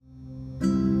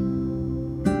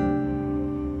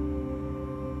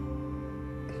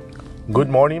Good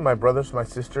morning, my brothers, my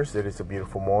sisters. It is a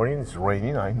beautiful morning. It's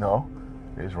raining, I know.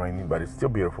 It is raining, but it's still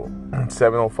beautiful.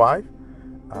 7:05.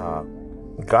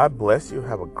 God bless you.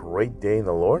 Have a great day in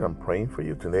the Lord. I'm praying for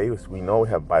you today. As we know, we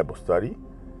have Bible study.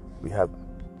 We have,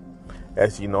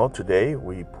 as you know, today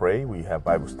we pray, we have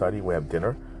Bible study, we have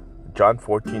dinner. John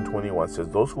 14:21 says,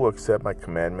 "Those who accept my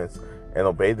commandments and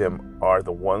obey them are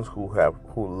the ones who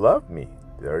love me."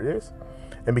 There it is.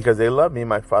 "And because they love me,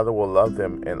 my Father will love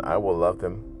them, and I will love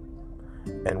them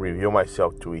and reveal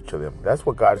myself to each of them." That's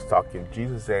what God is talking.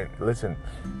 Jesus saying, listen,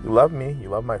 you love me, you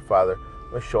love my Father,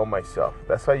 let's show myself.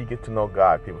 That's how you get to know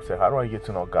God. People say, how do I get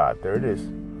to know God? There it is.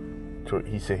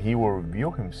 He said he will reveal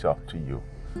himself to you,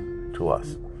 to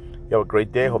us. You have a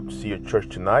great day. Hope to see you at church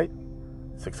tonight,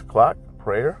 6 o'clock,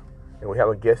 prayer. And we have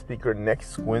a guest speaker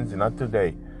next Wednesday, not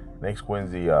today, next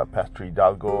Wednesday, Pastor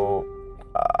Hidalgo,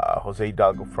 Jose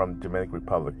Hidalgo from Dominican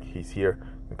Republic. He's here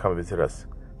and come visit us.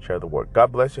 Share the word.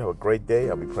 God bless you. Have a great day.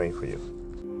 I'll be praying for you.